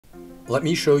Let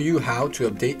me show you how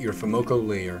to update your Famoco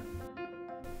layer.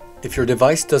 If your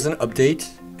device doesn't update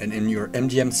and in your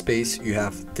MDM space you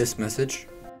have this message,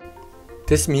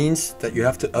 this means that you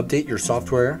have to update your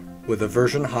software with a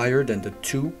version higher than the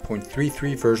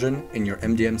 2.33 version in your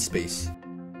MDM space.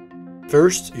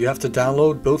 First, you have to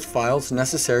download both files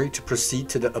necessary to proceed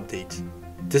to the update.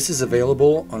 This is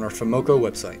available on our Famoco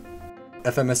website,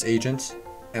 FMS Agent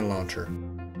and Launcher.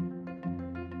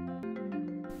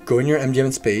 Go in your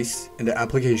MDM space in the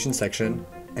Application section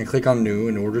and click on New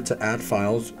in order to add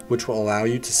files, which will allow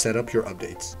you to set up your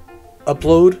updates.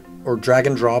 Upload or drag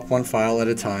and drop one file at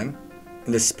a time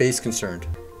in the space concerned.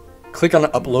 Click on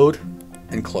Upload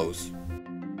and close.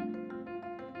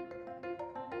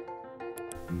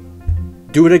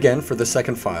 Do it again for the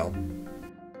second file.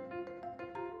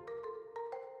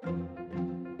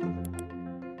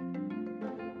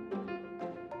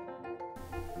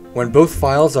 When both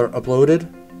files are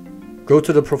uploaded, go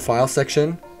to the Profile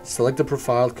section, select the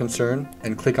profile concerned,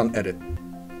 and click on Edit.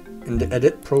 In the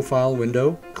Edit Profile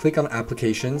window, click on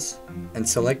Applications and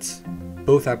select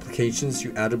both applications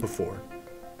you added before,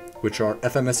 which are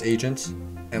FMS Agent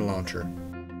and Launcher.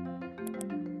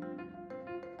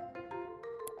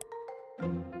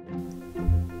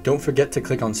 Don't forget to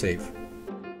click on Save.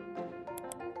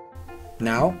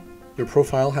 Now, your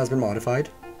profile has been modified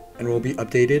and will be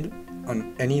updated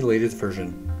on any latest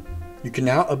version. You can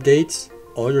now update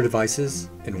all your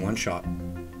devices in one shot.